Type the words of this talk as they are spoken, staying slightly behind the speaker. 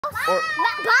Or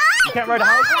Bike. you can't ride a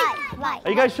house? Bike.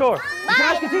 Are you guys sure? You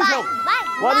can ask it too, so.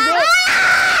 What is it?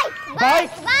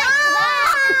 Bike?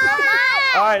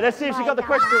 All right, let's see if she got the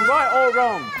question right or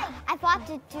wrong. I thought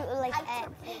to do like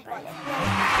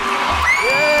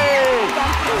Yay!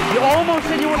 You almost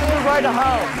said you wanted to ride a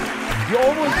house. You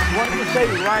almost wanted to say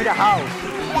ride a house.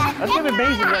 That's gonna be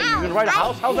amazing. You're gonna ride a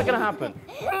house? How's that gonna happen?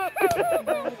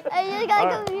 I just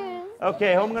got confused.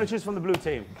 Okay, who am I gonna choose from the blue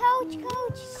team? Coach.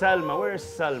 Selma. Where is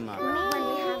Selma?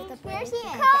 Where's he?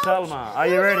 Selma, are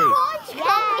you ready?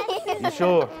 Yes. You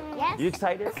sure? Yes. You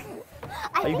excited?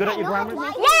 Are you good at your grammar?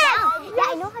 Yes. Yeah,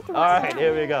 I know how to. All right,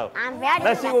 here we go. I'm very.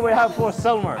 Let's see what we have for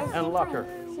Selma and Locker.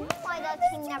 Why does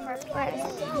team number first?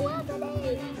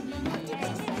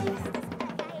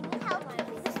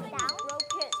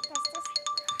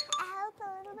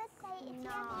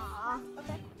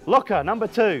 Locker, number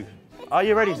 2. Are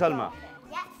you ready, Selma?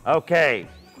 Yes. Okay.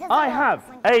 I have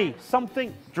a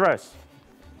something dress.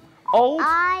 Old,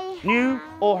 new,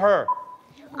 or her?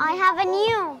 I have a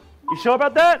new. You sure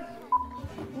about that?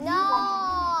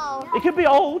 No. It could be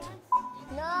old.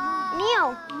 No.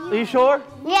 New. Are you sure?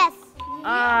 Yes.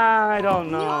 I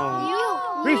don't know.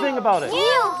 What do you think about it?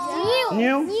 New.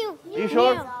 New? Are you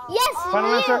sure? Yes.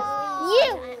 Final answer?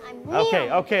 New.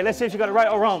 Okay, let's see if you got it right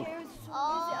or wrong.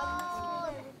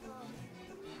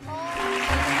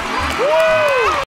 Woo!